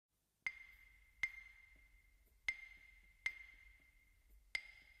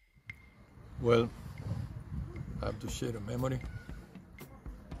Well, I have to share a memory.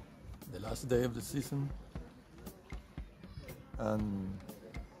 The last day of the season. And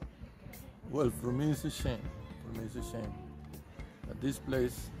well, for me it's a shame. That this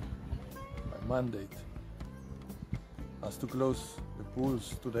place, by mandate, has to close the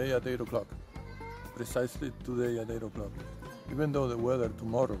pools today at 8 o'clock. Precisely today at 8 o'clock. Even though the weather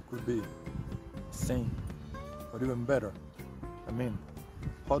tomorrow could be the same, or even better. I mean,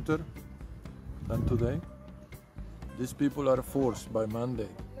 hotter than today. These people are forced by mandate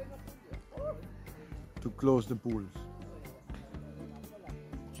to close the pools.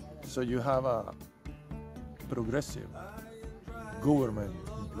 So you have a progressive government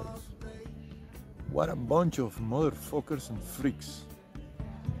in place. What a bunch of motherfuckers and freaks.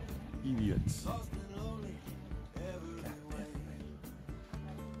 Idiots.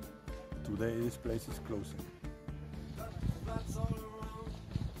 Today this place is closing.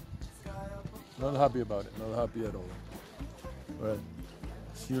 Not happy about it, not happy at all. Well,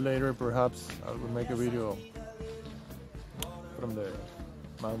 see you later. Perhaps I will make a video from the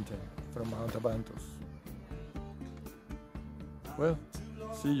mountain, from Mount Abantos. Well,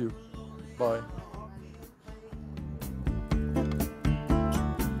 see you. Bye.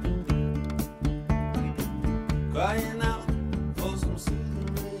 Crying out for some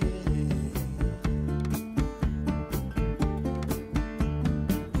soothing rain.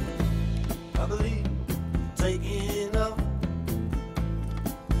 I believe taking up.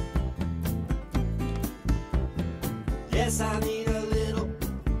 Yes, I need a little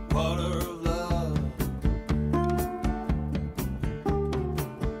water of love.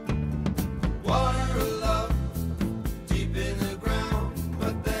 Water of love deep in the ground,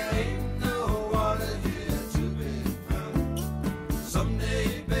 but there ain't no water here to be found.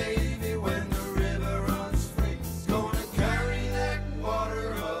 Someday, baby, when the river runs free, it's gonna carry that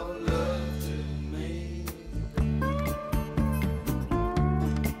water of love to me.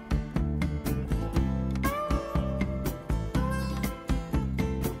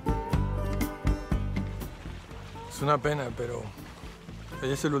 Es una pena, pero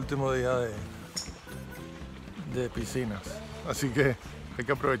hoy es el último día de piscinas, así que hay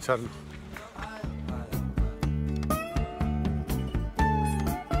que aprovecharlo.